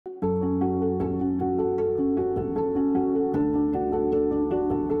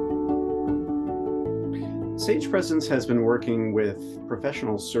Sage Presence has been working with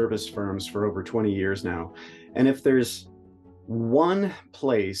professional service firms for over 20 years now. And if there's one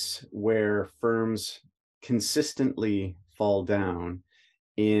place where firms consistently fall down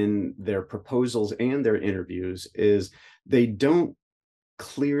in their proposals and their interviews is they don't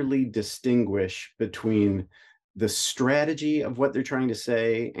clearly distinguish between the strategy of what they're trying to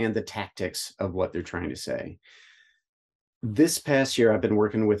say and the tactics of what they're trying to say. This past year, I've been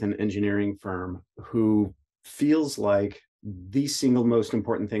working with an engineering firm who feels like the single most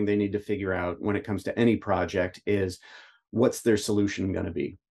important thing they need to figure out when it comes to any project is what's their solution going to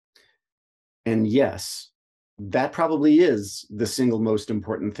be. And yes, that probably is the single most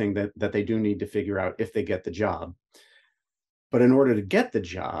important thing that they do need to figure out if they get the job. But in order to get the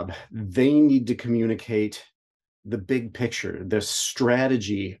job, they need to communicate the big picture, the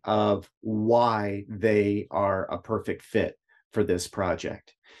strategy of why they are a perfect fit for this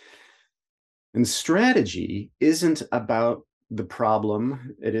project. And strategy isn't about the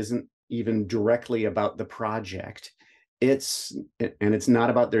problem. It isn't even directly about the project. It's not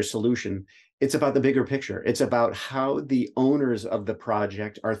about their solution. It's about the bigger picture. It's about how the owners of the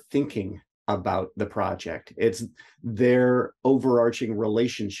project are thinking about the project. It's their overarching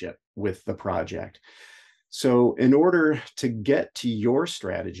relationship with the project. So in order to get to your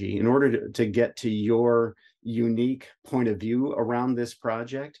strategy, in order to get to your unique point of view around this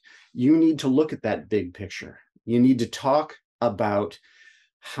project, you need to look at that big picture. You need to talk about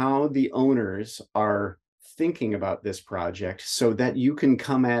how the owners are thinking about this project so that you can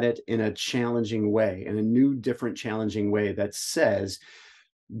come at it in a challenging way, in a new, different, challenging way that says,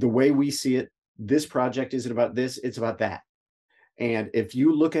 the way we see it, this project isn't about this, it's about that. And if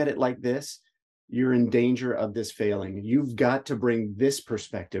you look at it like this, you're in danger of this failing. You've got to bring this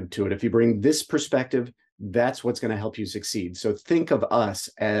perspective to it. If you bring this perspective, that's what's going to help you succeed. So think of us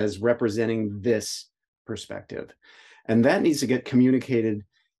as representing this perspective. And that needs to get communicated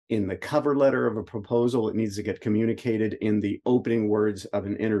in the cover letter of a proposal. It needs to get communicated in the opening words of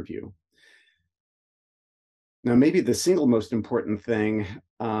an interview. Now, maybe the single most important thing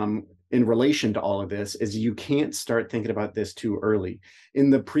in relation to all of this is you can't start thinking about this too early. In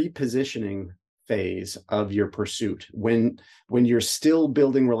the pre-positioning phase of your pursuit, when you're still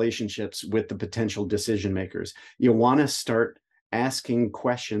building relationships with the potential decision makers, you want to start asking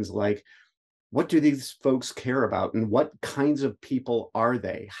questions like, what do these folks care about, and what kinds of people are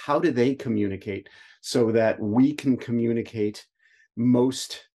they? How do they communicate so that we can communicate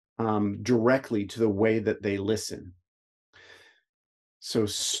most directly to the way that they listen? So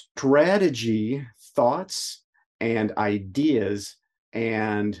strategy, thoughts, and ideas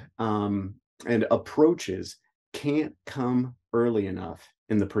and approaches can't come early enough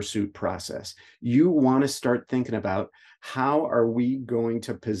in the pursuit process. You want to start thinking about, how are we going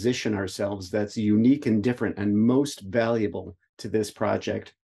to position ourselves that's unique and different and most valuable to this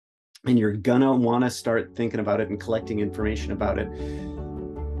project? And you're gonna want to start thinking about it and collecting information about it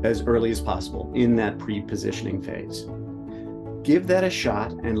as early as possible in that pre-positioning phase. Give that a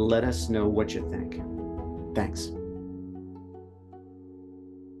shot and let us know what you think. Thanks.